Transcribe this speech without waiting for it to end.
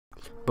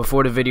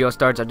Before the video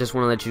starts, I just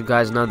want to let you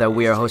guys know that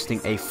we are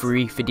hosting a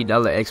free $50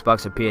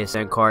 Xbox or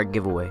PSN card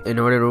giveaway. In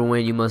order to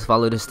win, you must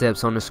follow the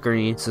steps on the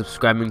screen,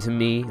 subscribing to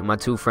me and my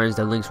two friends.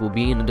 The links will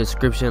be in the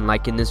description,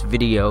 liking this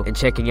video and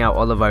checking out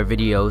all of our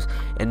videos,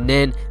 and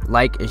then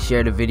like and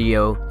share the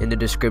video in the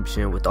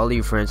description with all of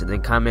your friends, and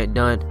then comment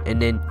done,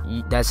 and then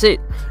that's it.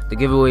 The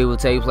giveaway will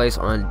take place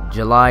on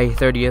July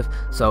 30th,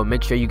 so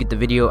make sure you get the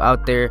video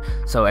out there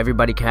so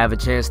everybody can have a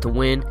chance to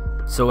win.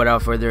 So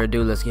without further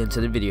ado, let's get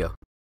into the video.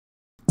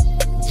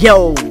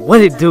 Yo,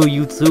 what it do,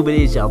 YouTube? It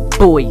is your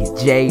boy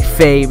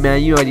FAM,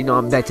 man. You already know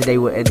I'm back today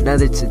with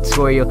another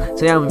tutorial.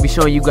 Today I'm gonna be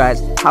showing you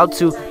guys how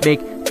to make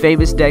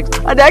famous decks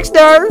a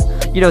Dexter.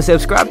 You know,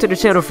 subscribe to the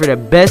channel for the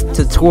best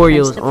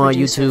tutorials on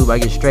YouTube. I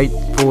get straight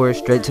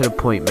to the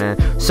point, man.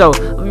 So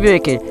I'm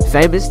making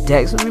famous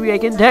decks. I'm gonna be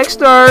making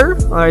Dexter.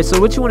 All right. So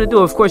what you want to do?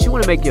 Of course, you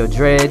want to make your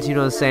dreads. You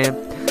know what I'm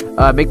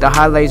saying? Make the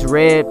highlights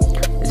red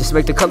and just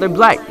make the color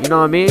black. You know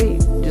what I mean?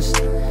 Just,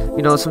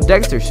 you know, some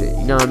Dexter shit,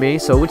 you know what I mean?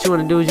 So what you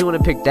want to do is you want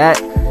to pick that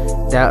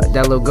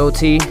little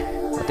goatee.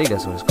 I think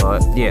that's what it's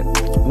called. Yeah.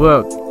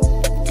 Well,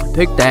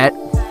 pick that,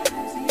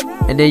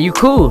 and then you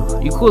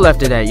cool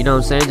after that. You know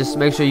what I'm saying? Just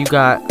make sure you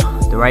got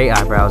the right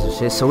eyebrows and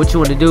shit. So what you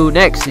want to do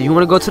next is you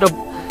want to go to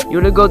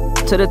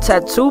the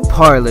tattoo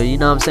parlor. You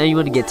know what I'm saying? You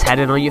want to get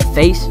tatted on your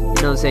face. You know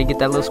what I'm saying? Get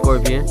that little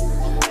scorpion.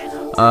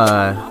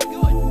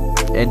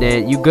 And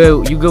then you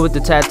go with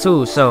the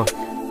tattoo. So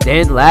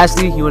then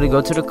lastly, you want to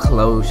go to the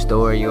clothes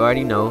store. You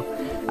already know.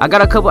 I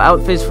got a couple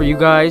outfits for you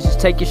guys. Just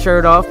take your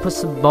shirt off, put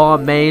some ball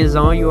mains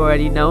on, you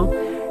already know,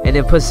 and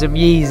then put some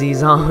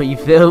Yeezys on, you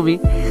feel me?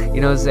 You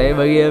know what I'm saying?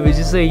 But yeah, but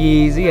just a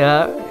Yeezy,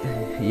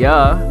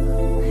 yeah.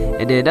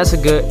 And then that's a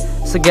good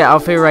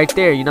outfit right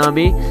there, you know what I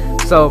mean?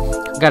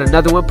 So got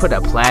another one, put a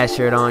plaid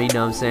shirt on, you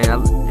know what I'm saying?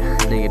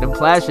 Nigga, them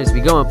plaid shirts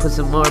be going. Put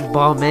some more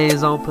ball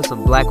mains on, put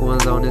some black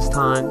ones on this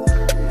time.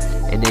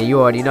 And then you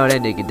already know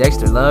that nigga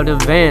Dexter love them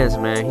Vans,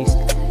 man.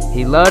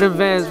 He love them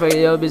Vans, but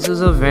yo,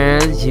 bitches are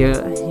Vans,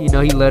 yeah. You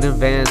know he love them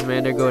Vans,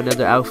 man. There go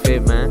another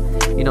outfit, man.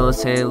 You know what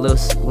I'm saying? A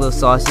little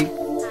saucy.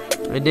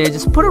 And then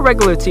just put a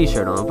regular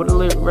t-shirt on. Put a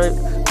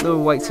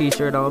little white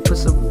t-shirt on. Put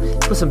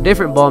some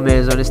different ball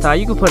mans on this time.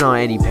 You can put on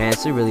any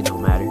pants. It really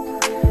don't matter.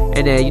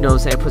 And then, you know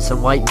what I'm saying? Put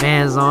some white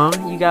Vans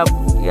on. You got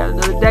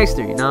another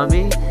Dexter, you know what I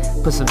mean?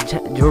 Put some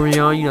jewelry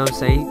on, you know what I'm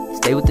saying?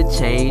 Stay with the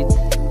chain.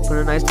 Put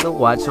a nice little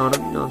watch on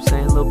him, you know what I'm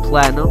saying? A little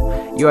platinum.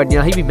 You already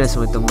know he be messing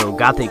with them little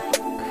gothic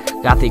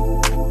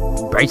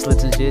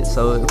bracelets and shit,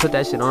 so put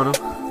that shit on him,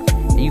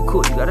 and you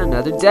cool. You got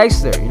another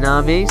Dexter, you know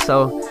what I mean?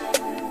 So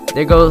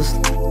there goes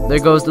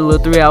the little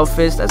 3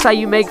 outfits. That's how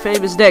you make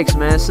famous decks,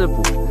 man.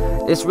 Simple.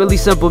 It's really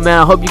simple, man.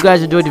 I hope you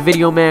guys enjoyed the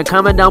video, man.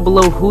 Comment down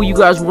below who you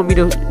guys want me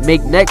to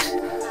make next,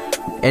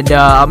 and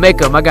I'll make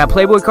them. I got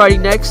Playboy Cardi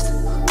next.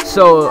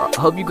 So I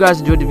hope you guys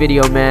enjoyed the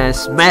video, man.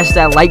 Smash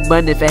that like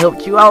button if it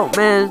helped you out,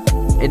 man,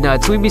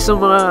 and tweet me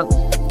some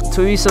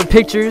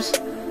pictures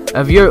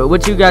of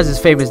what you guys'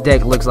 famous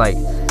deck looks like.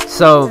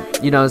 So,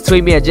 you know,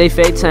 tweet me at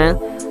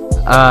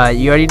JFA10.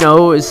 You already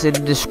know, it's in the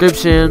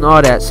description,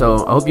 all that.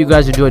 So I hope you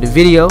guys enjoyed the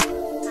video. You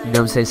know what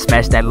I'm saying?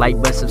 Smash that like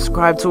button,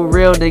 subscribe to a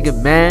real nigga,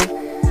 man.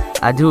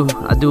 I do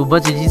a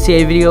bunch of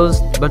GTA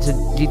videos, a bunch of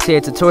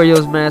GTA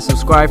tutorials, man.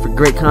 Subscribe for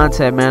great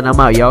content, man. I'm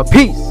out, y'all.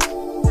 Peace.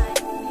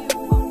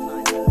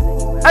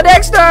 A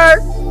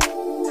Dexter!